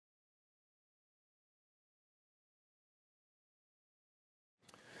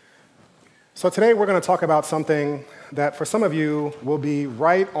So today we're going to talk about something that for some of you will be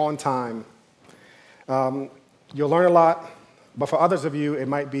right on time. You'll learn a lot, but for others of you it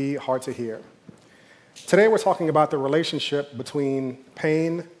might be hard to hear. Today we're talking about the relationship between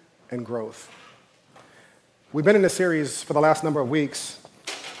pain and growth. We've been in this series for the last number of weeks,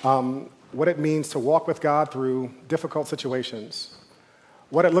 what it means to walk with God through difficult situations,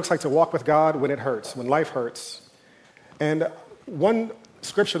 what it looks like to walk with God when it hurts, when life hurts. And one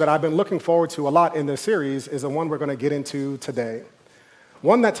scripture that I've been looking forward to a lot in this series is the one we're going to get into today.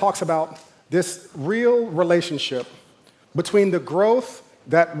 One that talks about this real relationship between the growth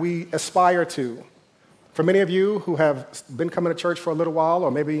that we aspire to. For many of you who have been coming to church for a little while,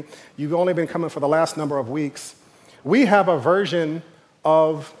 or maybe you've only been coming for the last number of weeks, we have a version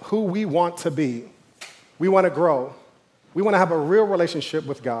of who we want to be. We want to grow. We want to have a real relationship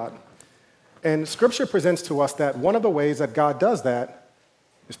with God. And Scripture presents to us that one of the ways that God does that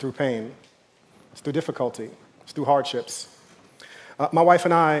is through pain. It's through difficulty. It's through hardships. My wife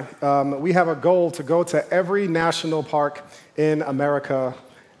and I, we have a goal to go to every national park in America,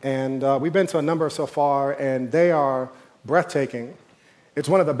 and we've been to a number so far, and they are breathtaking. It's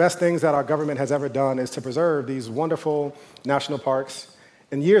one of the best things that our government has ever done is to preserve these wonderful national parks.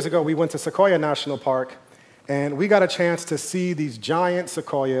 And years ago, we went to Sequoia National Park, and we got a chance to see these giant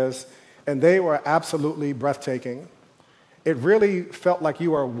sequoias, and they were absolutely breathtaking. It really felt like you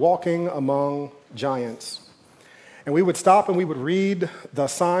were walking among giants. And we would stop and we would read the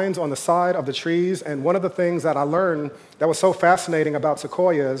signs on the side of the trees, and one of the things that I learned that was so fascinating about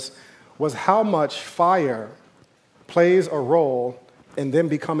sequoias was how much fire plays a role in them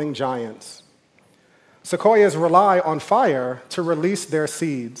becoming giants. Sequoias rely on fire to release their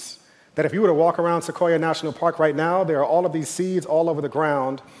seeds. That if you were to walk around Sequoia National Park right now, there are all of these seeds all over the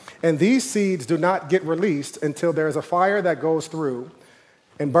ground, and these seeds do not get released until there is a fire that goes through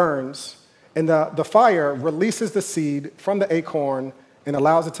and burns, and the fire releases the seed from the acorn and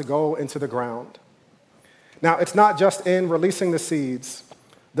allows it to go into the ground. Now, it's not just in releasing the seeds.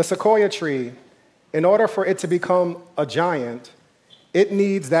 The sequoia tree, in order for it to become a giant, it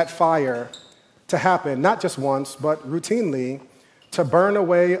needs that fire to happen, not just once, but routinely, to burn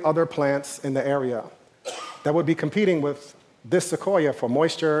away other plants in the area that would be competing with this sequoia for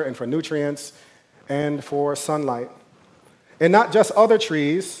moisture and for nutrients and for sunlight. And not just other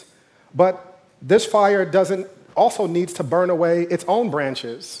trees, but this fire also needs to burn away its own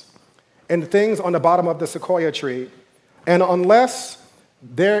branches and things on the bottom of the sequoia tree. And unless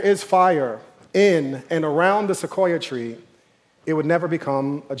there is fire in and around the sequoia tree, it would never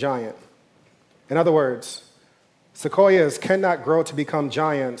become a giant. In other words, sequoias cannot grow to become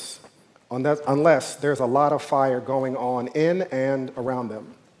giants unless there's a lot of fire going on in and around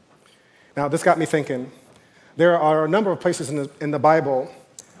them. Now, this got me thinking. There are a number of places in the Bible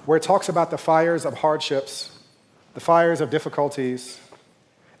where it talks about the fires of hardships, the fires of difficulties,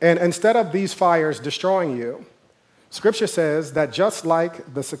 and instead of these fires destroying you, Scripture says that just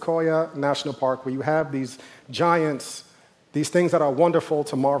like the Sequoia National Park, where you have these giants, these things that are wonderful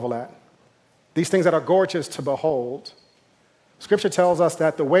to marvel at, these things that are gorgeous to behold, Scripture tells us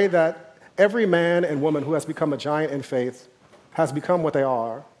that the way that every man and woman who has become a giant in faith has become what they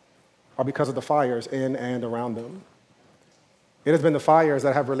are because of the fires in and around them. It has been the fires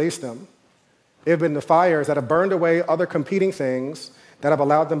that have released them. It has been the fires that have burned away other competing things that have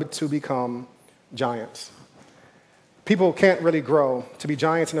allowed them to become giants. People can't really grow to be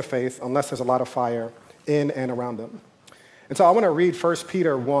giants in the faith unless there's a lot of fire in and around them. And so I want to read 1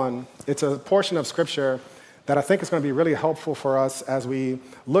 Peter 1. It's a portion of Scripture that I think is going to be really helpful for us as we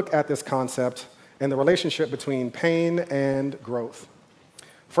look at this concept and the relationship between pain and growth.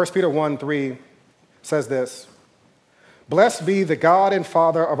 1 Peter 1:3 says this: "Blessed be the God and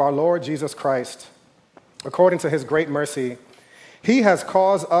Father of our Lord Jesus Christ. According to his great mercy, he has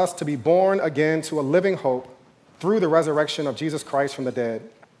caused us to be born again to a living hope through the resurrection of Jesus Christ from the dead,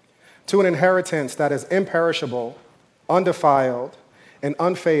 to an inheritance that is imperishable, undefiled, and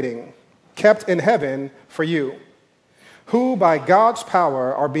unfading, kept in heaven for you, who by God's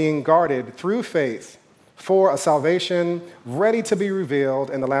power are being guarded through faith for a salvation ready to be revealed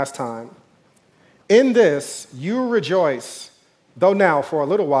in the last time. In this you rejoice, though now for a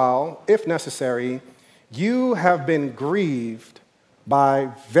little while, if necessary, you have been grieved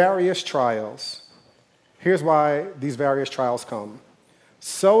by various trials." Here's why these various trials come.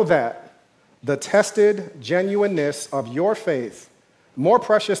 "So that the tested genuineness of your faith, more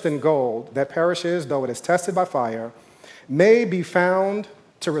precious than gold that perishes though it is tested by fire, may be found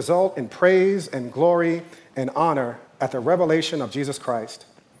to result in praise and glory and honor at the revelation of Jesus Christ.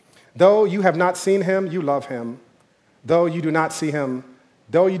 Though you have not seen him, you love him. Though you do not see him,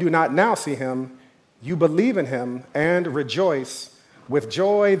 though you do not now see him, you believe in him and rejoice with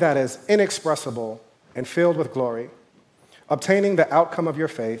joy that is inexpressible and filled with glory, obtaining the outcome of your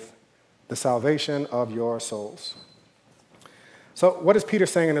faith, the salvation of your souls. So what is Peter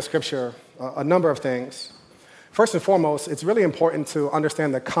saying in the scripture? A number of things. First and foremost, it's really important to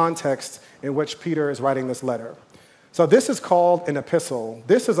understand the context in which Peter is writing this letter. So this is called an epistle.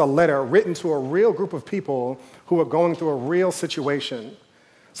 This is a letter written to a real group of people who are going through a real situation.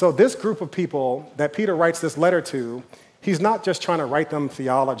 So this group of people that Peter writes this letter to, he's not just trying to write them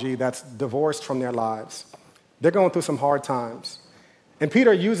theology that's divorced from their lives. They're going through some hard times. And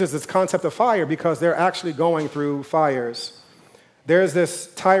Peter uses this concept of fire because they're actually going through fires. There's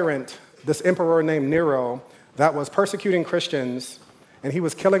this tyrant, this emperor named Nero, that was persecuting Christians, and he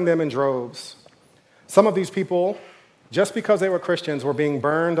was killing them in droves. Some of these people, just because they were Christians, were being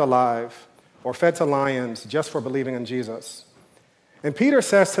burned alive or fed to lions just for believing in Jesus. And Peter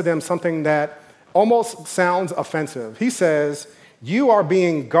says to them something that almost sounds offensive. He says, you are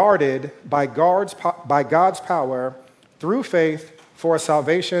being guarded by God's power through faith for a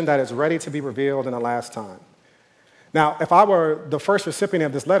salvation that is ready to be revealed in the last time. Now, if I were the first recipient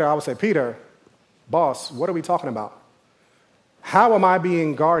of this letter, I would say, Peter, boss, what are we talking about? How am I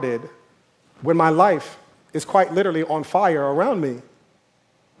being guarded when my life is quite literally on fire around me?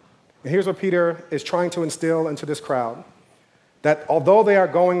 And here's what Peter is trying to instill into this crowd, that although they are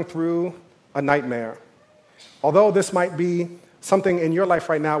going through a nightmare, although this might be something in your life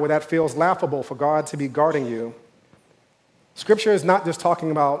right now where that feels laughable for God to be guarding you, Scripture is not just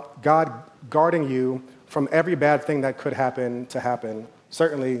talking about God guarding you from every bad thing that could happen to happen.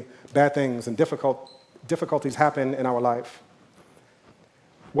 Certainly, bad things and difficulties happen in our life.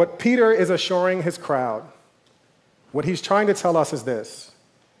 What Peter is assuring his crowd, what he's trying to tell us is this: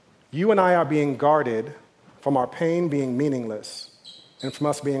 you and I are being guarded from our pain being meaningless and from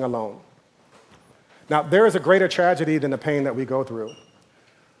us being alone. Now, there is a greater tragedy than the pain that we go through.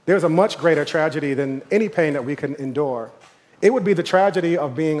 There's a much greater tragedy than any pain that we can endure. It would be the tragedy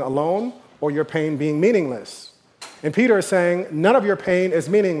of being alone or your pain being meaningless. And Peter is saying, none of your pain is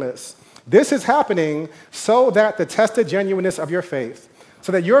meaningless. This is happening so that the tested genuineness of your faith,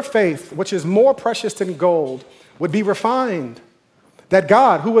 so that your faith, which is more precious than gold, would be refined. That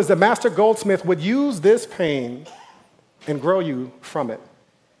God, who is the master goldsmith, would use this pain and grow you from it.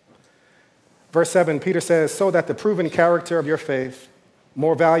 Verse 7, Peter says, so that the proven character of your faith,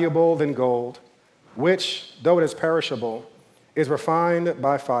 more valuable than gold, which, though it is perishable, is refined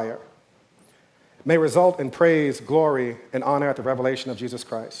by fire, may result in praise, glory, and honor at the revelation of Jesus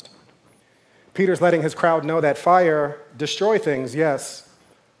Christ. Peter's letting his crowd know that fire destroys things, yes,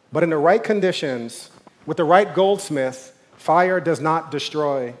 but in the right conditions, with the right goldsmith, fire does not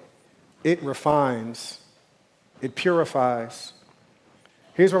destroy, it refines, it purifies.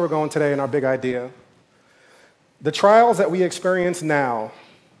 Here's where we're going today in our big idea. The trials that we experience now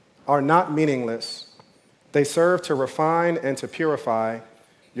are not meaningless. They serve to refine and to purify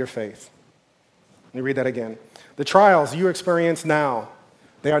your faith. Let me read that again. The trials you experience now,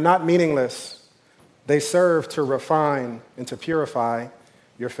 they are not meaningless. They serve to refine and to purify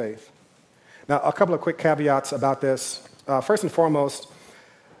your faith. Now, a couple of quick caveats about this. First and foremost,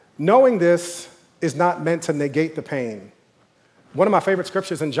 knowing this is not meant to negate the pain. One of my favorite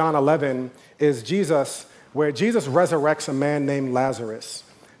scriptures in John 11 is Jesus, where Jesus resurrects a man named Lazarus.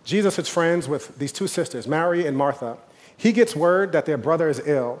 Jesus is friends with these two sisters, Mary and Martha. He gets word that their brother is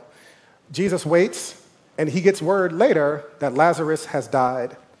ill. Jesus waits, and he gets word later that Lazarus has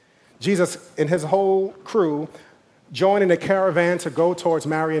died. Jesus and his whole crew join in a caravan to go towards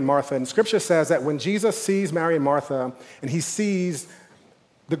Mary and Martha. And Scripture says that when Jesus sees Mary and Martha, and he sees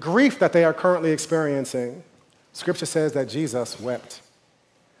the grief that they are currently experiencing, Scripture says that Jesus wept.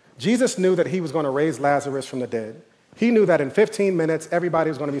 Jesus knew that he was going to raise Lazarus from the dead. He knew that in 15 minutes, everybody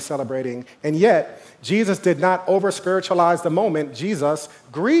was going to be celebrating. And yet, Jesus did not over-spiritualize the moment. Jesus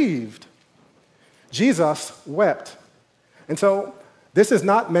grieved. Jesus wept. And so, this is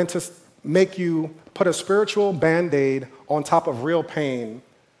not meant to make you put a spiritual Band-Aid on top of real pain.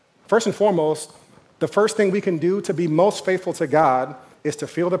 First and foremost, the first thing we can do to be most faithful to God is to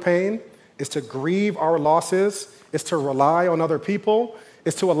feel the pain, is to grieve our losses, is to rely on other people,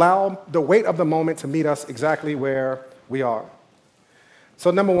 is to allow the weight of the moment to meet us exactly where we are.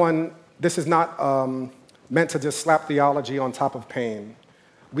 So number one, this is not meant to just slap theology on top of pain.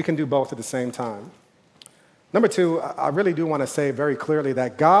 We can do both at the same time. Number two, I really do want to say very clearly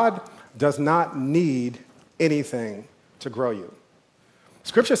that God does not need anything to grow you.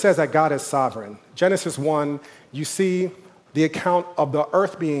 Scripture says that God is sovereign. Genesis 1, you see the account of the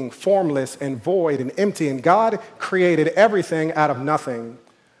earth being formless and void and empty, and God created everything out of nothing.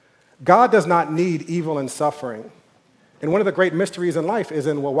 God does not need evil and suffering. And one of the great mysteries in life is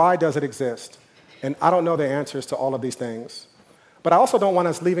well, why does it exist? And I don't know the answers to all of these things. But I also don't want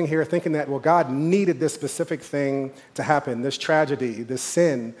us leaving here thinking that, well, God needed this specific thing to happen, this tragedy, this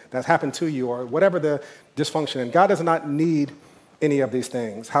sin that's happened to you, or whatever the dysfunction. And God does not need any of these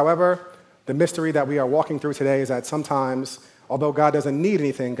things. However, the mystery that we are walking through today is that sometimes, although God doesn't need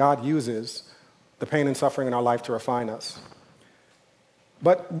anything, God uses the pain and suffering in our life to refine us.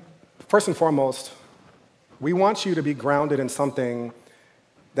 But first and foremost, we want you to be grounded in something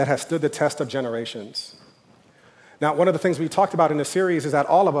that has stood the test of generations. Now, one of the things we talked about in this series is that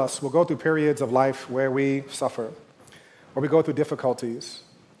all of us will go through periods of life where we suffer, where we go through difficulties.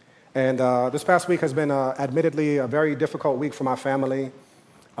 And this past week has been admittedly a very difficult week for my family.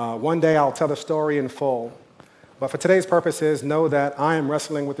 One day I'll tell the story in full. But for today's purposes, know that I am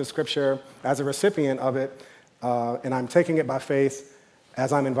wrestling with the scripture as a recipient of it, and I'm taking it by faith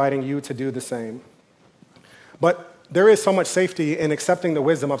as I'm inviting you to do the same. But there is so much safety in accepting the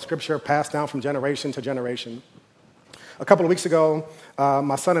wisdom of scripture passed down from generation to generation. A couple of weeks ago,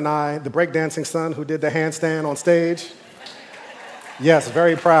 my son and I, the breakdancing son who did the handstand on stage, yes,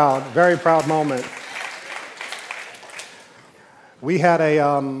 very proud moment. We had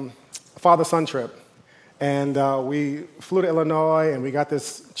a father-son trip, and we flew to Illinois, and we got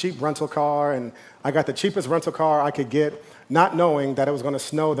this cheap rental car, and I got the cheapest rental car I could get, not knowing that it was going to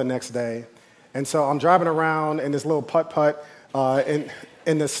snow the next day. And so I'm driving around in this little putt-putt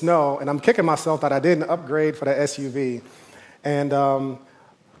in the snow, and I'm kicking myself that I didn't upgrade for the SUV. And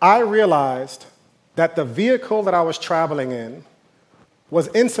I realized that the vehicle that I was traveling in was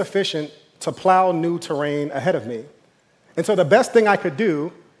insufficient to plow new terrain ahead of me. And so the best thing I could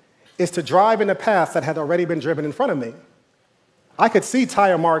do is to drive in a path that had already been driven in front of me. I could see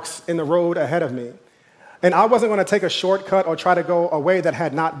tire marks in the road ahead of me. And I wasn't going to take a shortcut or try to go a way that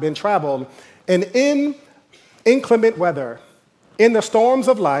had not been traveled. And in inclement weather, in the storms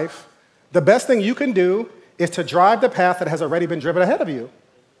of life, the best thing you can do is to drive the path that has already been driven ahead of you.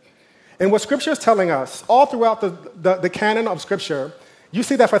 And what Scripture is telling us, all throughout the canon of Scripture, you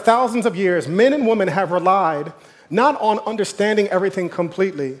see that for thousands of years, men and women have relied not on understanding everything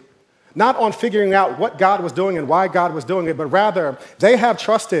completely, not on figuring out what God was doing and why God was doing it, but rather they have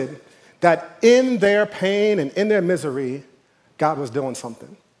trusted that in their pain and in their misery, God was doing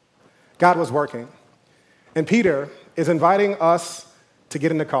something. God was working. And Peter is inviting us to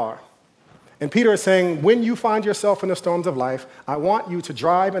get in the car. And Peter is saying, when you find yourself in the storms of life, I want you to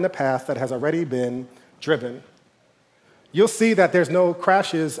drive in a path that has already been driven. You'll see that there's no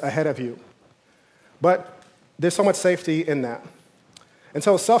crashes ahead of you. But there's so much safety in that. And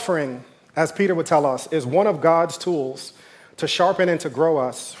so suffering, as Peter would tell us, is one of God's tools to sharpen and to grow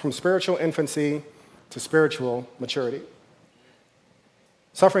us from spiritual infancy to spiritual maturity.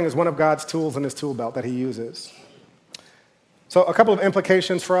 Suffering is one of God's tools in his tool belt that he uses. So a couple of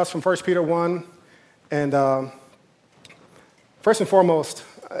implications for us from 1 Peter 1. And first and foremost,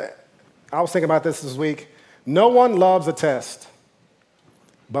 I was thinking about this week. No one loves a test,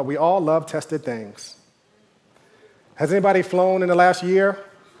 but we all love tested things. Has anybody flown in the last year?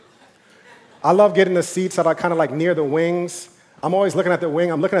 I love getting the seats that are kind of like near the wings. I'm always looking at the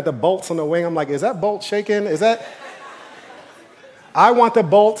wing. I'm looking at the bolts on the wing. I'm like, is that bolt shaking? I want the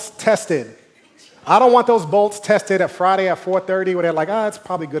bolts tested. I don't want those bolts tested at Friday at 4:30 where they're like, it's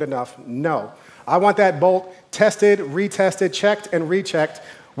probably good enough. No. I want that bolt tested, retested, checked, and rechecked.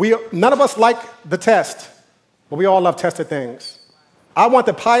 None of us like the test, but we all love tested things. I want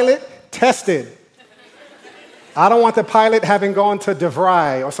the pilot tested. I don't want the pilot having gone to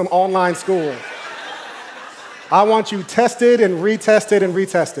DeVry or some online school. I want you tested and retested and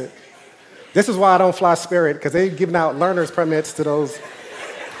retested. This is why I don't fly Spirit, because they've given out learner's permits to those.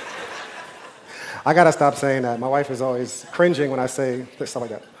 I got to stop saying that. My wife is always cringing when I say stuff like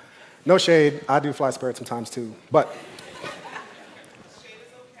that. No shade. I do fly Spirit sometimes too. But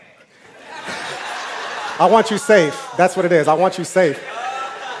I want you safe. That's what it is. I want you safe.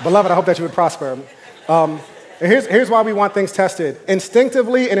 Beloved, I hope that you would prosper. And here's why we want things tested.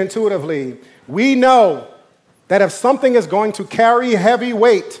 Instinctively and intuitively, we know that if something is going to carry heavy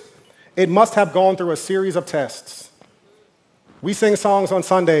weight, it must have gone through a series of tests. We sing songs on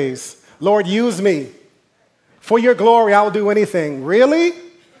Sundays. Lord, use me. For your glory, I will do anything. Really?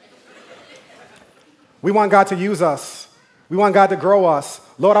 We want God to use us. We want God to grow us.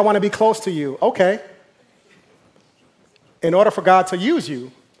 Lord, I want to be close to you. Okay. In order for God to use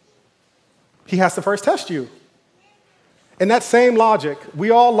you, he has to first test you. In that same logic, we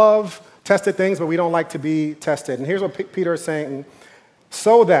all love tested things, but we don't like to be tested. And here's what Peter is saying.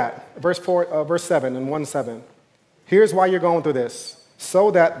 So that, verse 7 and 1:7. Here's why you're going through this.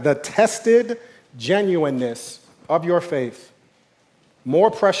 So that the tested genuineness of your faith,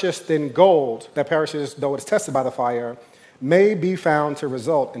 more precious than gold that perishes though it is tested by the fire, may be found to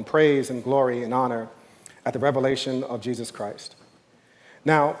result in praise and glory and honor at the revelation of Jesus Christ.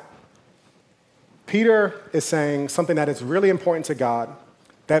 Now, Peter is saying something that is really important to God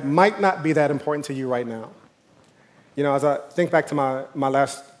that might not be that important to you right now. You know, as I think back to my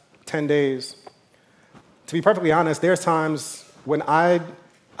last 10 days, to be perfectly honest, there's times when I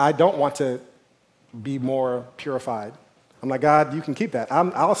don't want to be more purified. I'm like, God, you can keep that.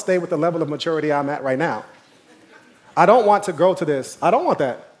 I'll stay with the level of maturity I'm at right now. I don't want to grow to this. I don't want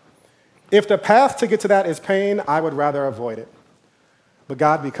that. If the path to get to that is pain, I would rather avoid it. But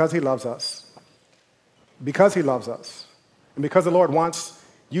God, because he loves us, and because the Lord wants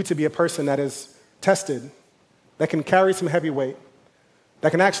you to be a person that is tested, that can carry some heavy weight,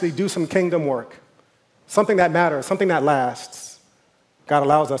 that can actually do some kingdom work, something that matters, something that lasts, God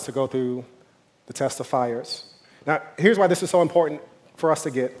allows us to go through the test of fires. Now, here's why this is so important for us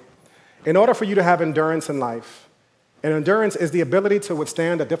to get. In order for you to have endurance in life, and endurance is the ability to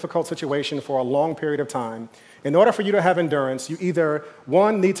withstand a difficult situation for a long period of time. In order for you to have endurance, you either,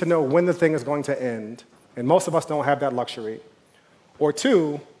 one, need to know when the thing is going to end, and most of us don't have that luxury. Or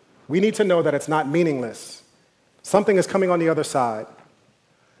two, we need to know that it's not meaningless. Something is coming on the other side.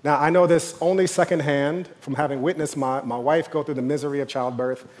 Now, I know this only secondhand from having witnessed my wife go through the misery of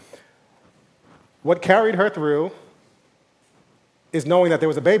childbirth. What carried her through is knowing that there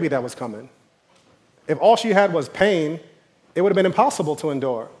was a baby that was coming. If all she had was pain, it would have been impossible to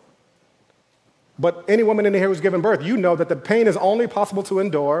endure. But any woman in here who's given birth, you know that the pain is only possible to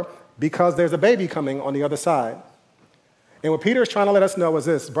endure because there's a baby coming on the other side. And what Peter is trying to let us know is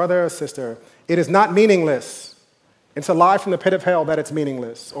this, brother or sister, it is not meaningless. It's a lie from the pit of hell that it's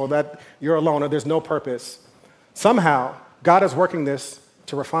meaningless or that you're alone or there's no purpose. Somehow, God is working this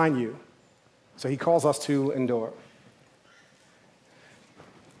to refine you. So he calls us to endure.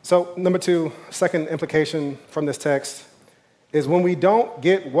 So number two, second implication from this text is when we don't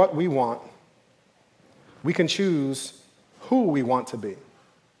get what we want, we can choose who we want to be.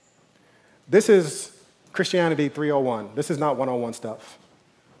 This is Christianity 301. This is not 101 stuff.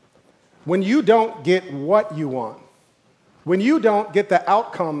 When you don't get what you want, when you don't get the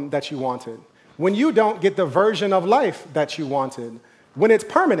outcome that you wanted, when you don't get the version of life that you wanted, when it's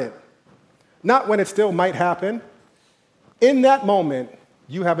permanent, not when it still might happen, in that moment,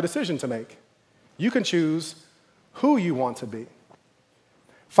 you have a decision to make. You can choose who you want to be.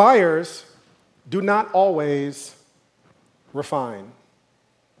 Fires do not always refine.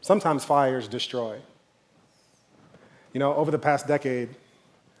 Sometimes fires destroy. You know, over the past decade,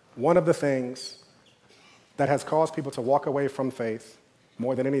 one of the things that has caused people to walk away from faith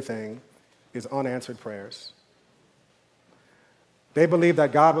more than anything is unanswered prayers. They believed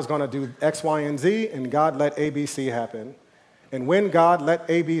that God was going to do X, Y, and Z, and God let A, B, C happen. And when God let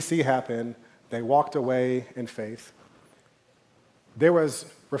A, B, C happen, they walked away in faith. There was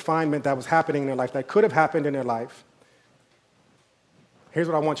refinement that was happening in their life, that could have happened in their life. Here's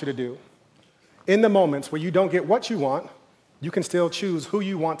what I want you to do. In the moments where you don't get what you want, you can still choose who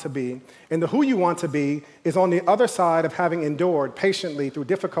you want to be. And the who you want to be is on the other side of having endured patiently through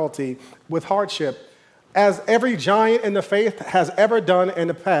difficulty with hardship, as every giant in the faith has ever done in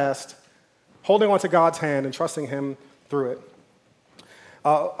the past, holding on to God's hand and trusting him through it.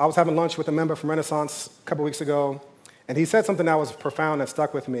 I was having lunch with a member from Renaissance a couple weeks ago, and he said something that was profound that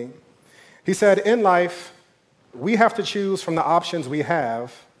stuck with me. He said, in life, we have to choose from the options we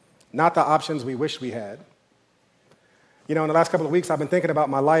have, not the options we wish we had. You know, in the last couple of weeks, I've been thinking about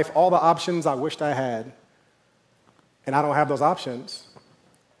my life, all the options I wished I had, and I don't have those options.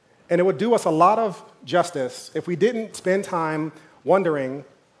 And it would do us a lot of justice if we didn't spend time wondering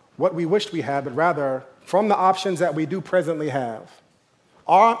what we wished we had, but rather from the options that we do presently have.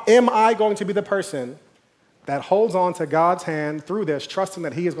 Am I going to be the person that holds on to God's hand through this, trusting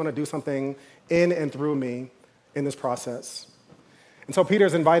that he is going to do something in and through me in this process? And so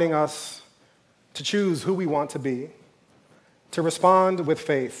Peter's inviting us to choose who we want to be, to respond with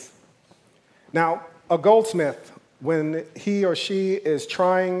faith. Now, a goldsmith, when he or she is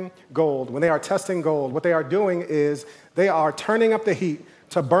trying gold, when they are testing gold, what they are doing is they are turning up the heat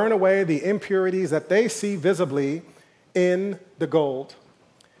to burn away the impurities that they see visibly in the gold.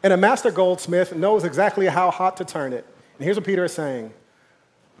 And a master goldsmith knows exactly how hot to turn it. And here's what Peter is saying.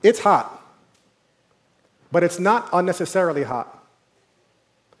 It's hot, but it's not unnecessarily hot.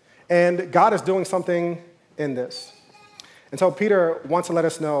 And God is doing something in this. And so Peter wants to let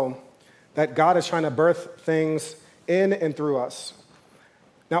us know that God is trying to birth things in and through us.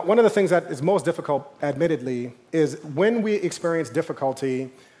 Now, one of the things that is most difficult, admittedly, is when we experience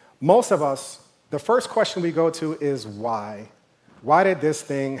difficulty, most of us, the first question we go to is why? Why did this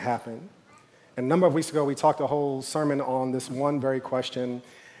thing happen? And a number of weeks ago, we talked a whole sermon on this one very question.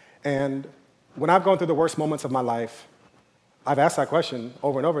 And when I've gone through the worst moments of my life, I've asked that question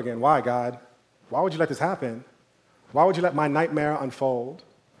over and over again. Why, God? Why would you let this happen? Why would you let my nightmare unfold?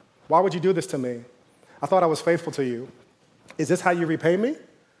 Why would you do this to me? I thought I was faithful to you. Is this how you repay me?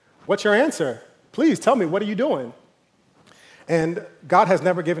 What's your answer? Please tell me, what are you doing? And God has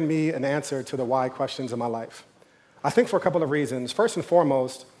never given me an answer to the why questions in my life. I think for a couple of reasons. First and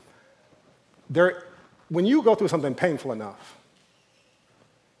foremost, when you go through something painful enough,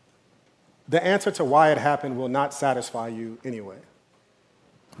 the answer to why it happened will not satisfy you anyway.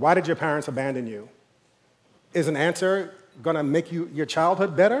 Why did your parents abandon you? Is an answer going to make your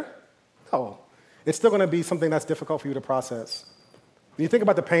childhood better? No. It's still going to be something that's difficult for you to process. When you think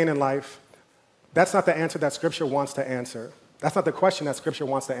about the pain in life, that's not the answer that Scripture wants to answer. That's not the question that Scripture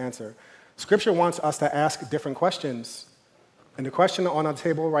wants to answer. Scripture wants us to ask different questions. And the question on our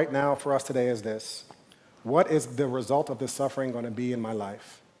table right now for us today is this: what is the result of this suffering going to be in my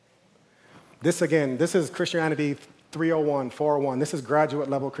life? This is Christianity 301, 401. This is graduate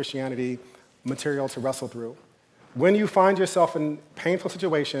level Christianity material to wrestle through. When you find yourself in painful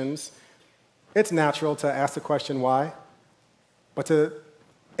situations, it's natural to ask the question, why? But to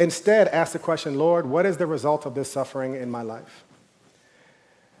instead ask the question, Lord, what is the result of this suffering in my life?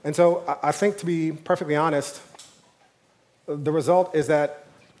 And so I think, to be perfectly honest, the result is that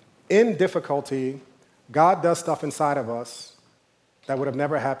in difficulty, God does stuff inside of us that would have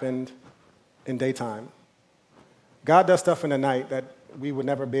never happened in daytime. God does stuff in the night that we would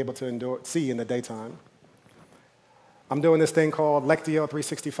never be able to see in the daytime. I'm doing this thing called Lectio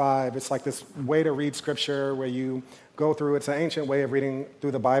 365. It's like this way to read Scripture where you go through. It's an ancient way of reading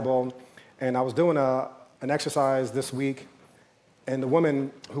through the Bible. And I was doing an exercise this week, and the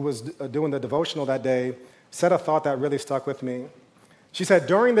woman who was doing the devotional that day said a thought that really stuck with me. She said,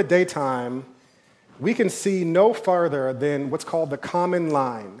 during the daytime, we can see no further than what's called the common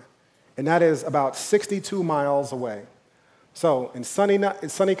line, and that is about 62 miles away. So in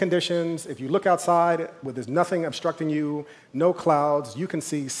sunny conditions, if you look outside where there's nothing obstructing you, no clouds, you can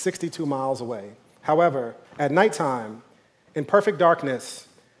see 62 miles away. However, at nighttime, in perfect darkness,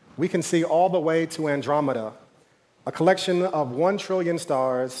 we can see all the way to Andromeda, a collection of 1 trillion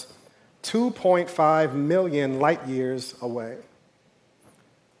stars, 2.5 million light years away.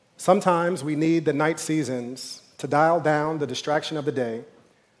 Sometimes we need the night seasons to dial down the distraction of the day,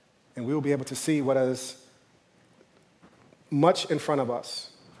 and we will be able to see what is much in front of us,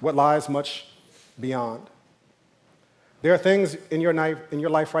 what lies much beyond. There are things in your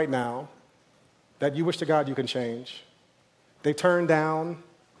life right now that you wish to God you can change. They turn down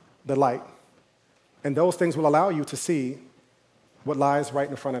the light, and those things will allow you to see what lies right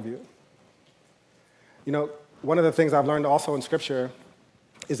in front of you. You know, one of the things I've learned also in Scripture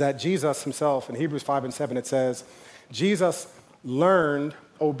is that Jesus himself, in Hebrews 5 and 7, it says, Jesus learned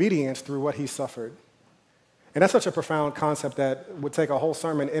obedience through what he suffered. And that's such a profound concept that would take a whole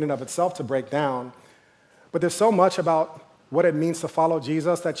sermon in and of itself to break down. But there's so much about what it means to follow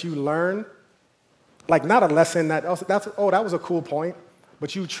Jesus that you learn, like not a lesson that was a cool point,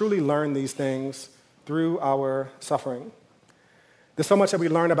 but you truly learn these things through our suffering. There's so much that we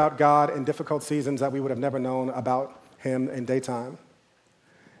learn about God in difficult seasons that we would have never known about him in daytime.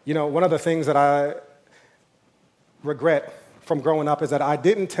 You know, one of the things that I regret from growing up is that I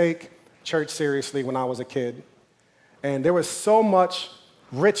didn't take church seriously when I was a kid. And there was so much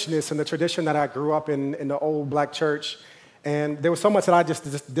richness in the tradition that I grew up in the old black church. And there was so much that I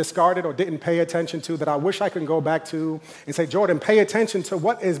just discarded or didn't pay attention to that I wish I could go back to and say, Jordan, pay attention to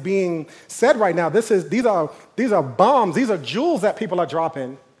what is being said right now. These are bombs. These are jewels that people are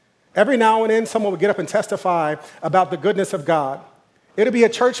dropping. Every now and then, someone would get up and testify about the goodness of God. It'll be a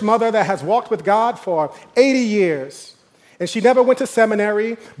church mother that has walked with God for 80 years. And she never went to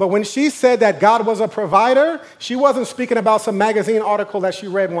seminary, but when she said that God was a provider, she wasn't speaking about some magazine article that she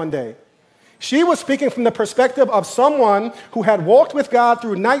read one day. She was speaking from the perspective of someone who had walked with God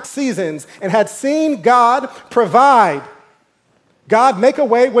through night seasons and had seen God provide, God make a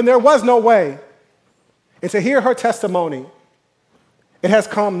way when there was no way. And to hear her testimony, it has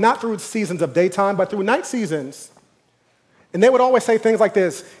come not through seasons of daytime, but through night seasons. And they would always say things like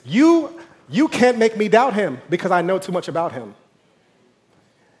this: You can't make me doubt him because I know too much about him.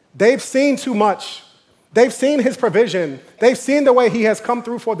 They've seen too much. They've seen his provision. They've seen the way he has come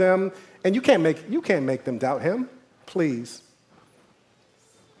through for them, and you can't make them doubt him. Please.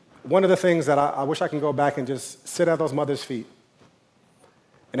 one of the things that I wish I can go back and just sit at those mothers' feet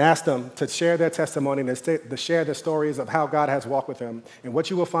and ask them to share their testimony and to share the stories of how God has walked with them. And what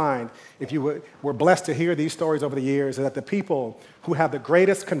you will find, if you were blessed to hear these stories over the years, is that the people who have the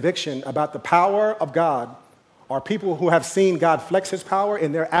greatest conviction about the power of God are people who have seen God flex his power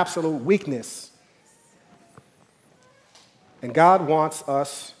in their absolute weakness. And God wants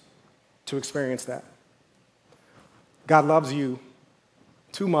us to experience that. God loves you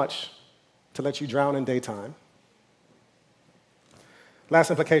too much to let you drown in daytime. Last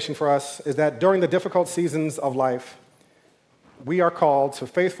implication for us is that during the difficult seasons of life, we are called to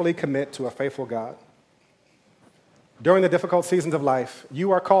faithfully commit to a faithful God. During the difficult seasons of life,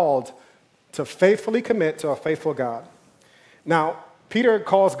 you are called to faithfully commit to a faithful God. Now, Peter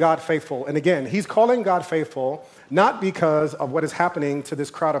calls God faithful, and again, he's calling God faithful not because of what is happening to this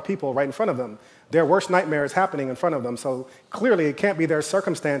crowd of people right in front of them. Their worst nightmare is happening in front of them, so clearly it can't be their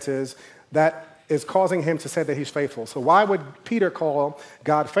circumstances that is causing him to say that he's faithful. So why would Peter call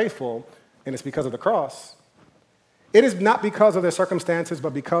God faithful? And it's because of the cross. It is not because of their circumstances,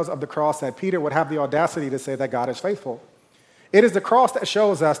 but because of the cross that Peter would have the audacity to say that God is faithful. It is the cross that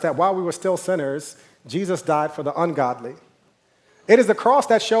shows us that while we were still sinners, Jesus died for the ungodly. It is the cross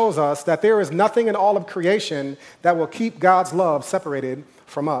that shows us that there is nothing in all of creation that will keep God's love separated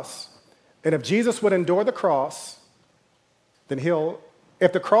from us. And if Jesus would endure the cross, then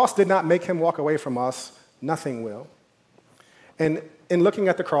if the cross did not make him walk away from us, nothing will. And in looking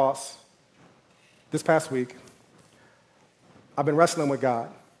at the cross this past week, I've been wrestling with God,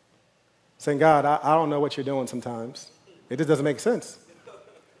 saying, God, I don't know what you're doing sometimes. It just doesn't make sense.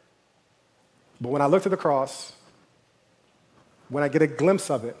 But when I look at the cross, when I get a glimpse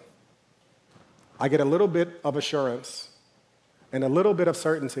of it, I get a little bit of assurance and a little bit of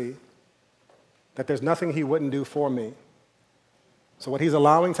certainty that there's nothing he wouldn't do for me. So what he's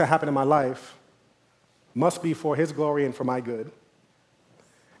allowing to happen in my life must be for his glory and for my good.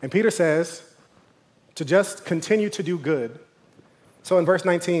 And Peter says to just continue to do good. So in verse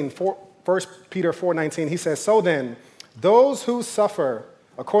 19, 1 Peter 4:19, he says, so then, those who suffer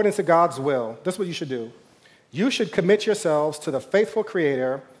according to God's will, this is what you should do. You should commit yourselves to the faithful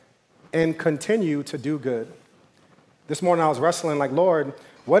Creator and continue to do good. This morning I was wrestling like, Lord,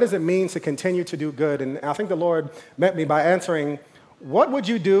 what does it mean to continue to do good? And I think the Lord met me by answering, what would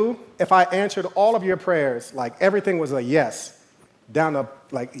you do if I answered all of your prayers, like everything was a yes, down to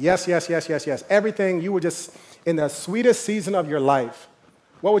like yes, yes, yes, yes, yes, everything, you were just in the sweetest season of your life?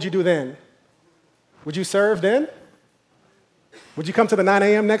 What would you do then? Would you serve then? Would you come to the 9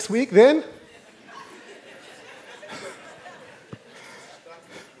 a.m. next week then?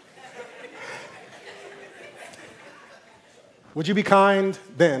 Would you be kind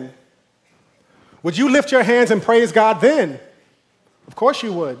then? Would you lift your hands and praise God then? Of course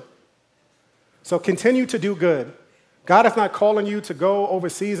you would. So continue to do good. God is not calling you to go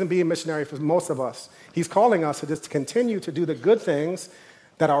overseas and be a missionary for most of us. He's calling us to just continue to do the good things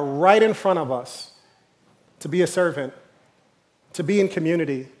that are right in front of us, to be a servant, to be in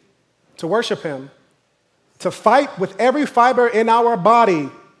community, to worship him, to fight with every fiber in our body,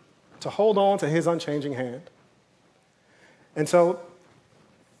 to hold on to his unchanging hand. And so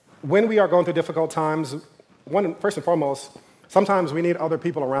when we are going through difficult times, first and foremost, sometimes we need other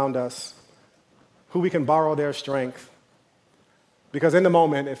people around us who we can borrow their strength, because in the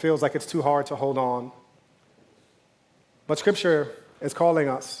moment it feels like it's too hard to hold on. But Scripture is calling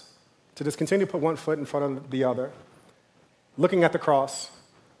us to just continue to put one foot in front of the other, looking at the cross,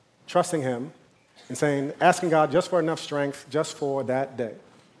 trusting him, and asking God just for enough strength just for that day.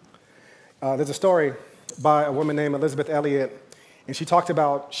 There's a story by a woman named Elizabeth Elliot, and she talked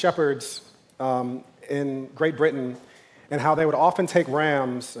about shepherds in Great Britain and how they would often take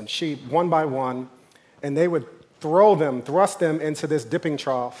rams and sheep one by one, and they would thrust them into this dipping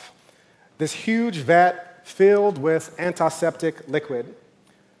trough, this huge vat filled with antiseptic liquid.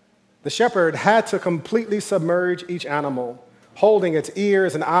 The shepherd had to completely submerge each animal, holding its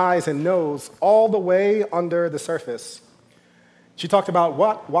ears and eyes and nose all the way under the surface. She talked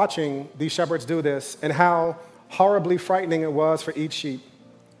about watching these shepherds do this and how horribly frightening it was for each sheep.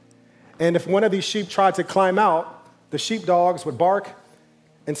 And if one of these sheep tried to climb out, the sheepdogs would bark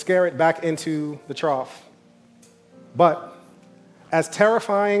and scare it back into the trough. But as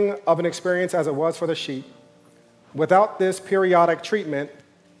terrifying of an experience as it was for the sheep, without this periodic treatment,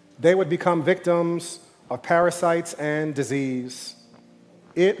 they would become victims of parasites and disease.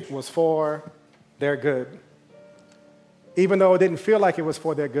 It was for their good. Even though it didn't feel like it was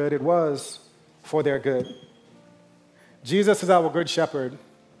for their good, it was for their good. Jesus is our good shepherd.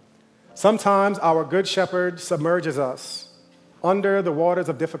 Sometimes our good shepherd submerges us under the waters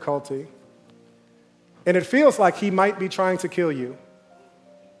of difficulty, and it feels like he might be trying to kill you,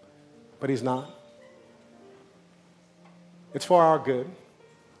 but he's not. It's for our good.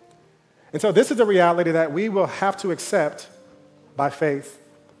 And so this is a reality that we will have to accept by faith,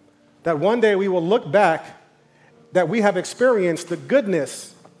 that one day we will look back that we have experienced the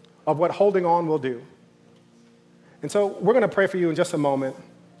goodness of what holding on will do. And so we're going to pray for you in just a moment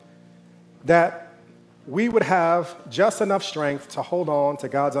that we would have just enough strength to hold on to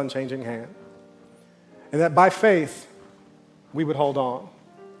God's unchanging hand, and that by faith we would hold on.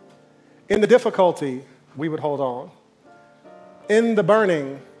 In the difficulty, we would hold on. In the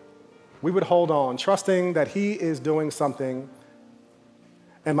burning, we would hold on, trusting that he is doing something.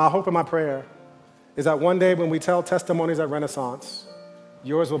 And my hope and my prayer is that one day when we tell testimonies at Renaissance,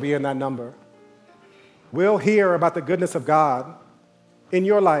 yours will be in that number. We'll hear about the goodness of God in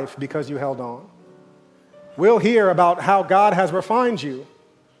your life because you held on. We'll hear about how God has refined you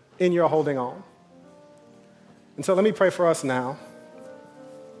in your holding on. And so let me pray for us now.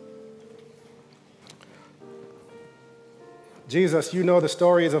 Jesus, you know the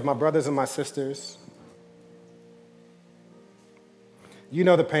stories of my brothers and my sisters. You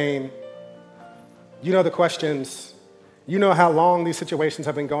know the pain. You know the questions. You know how long these situations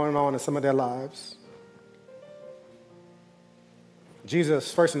have been going on in some of their lives.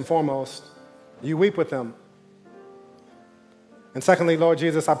 Jesus, first and foremost, you weep with them. And secondly, Lord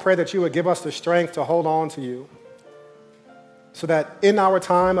Jesus, I pray that you would give us the strength to hold on to you so that in our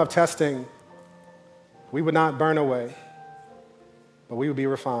time of testing, we would not burn away, but we would be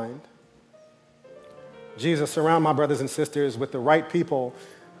refined. Jesus, surround my brothers and sisters with the right people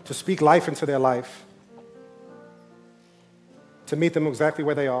to speak life into their life, to meet them exactly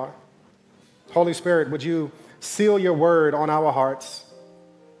where they are. Holy Spirit, would you seal your word on our hearts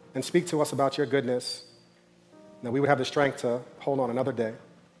and speak to us about your goodness, that we would have the strength to hold on another day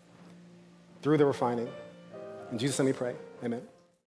through the refining. In Jesus' name we pray. Amen.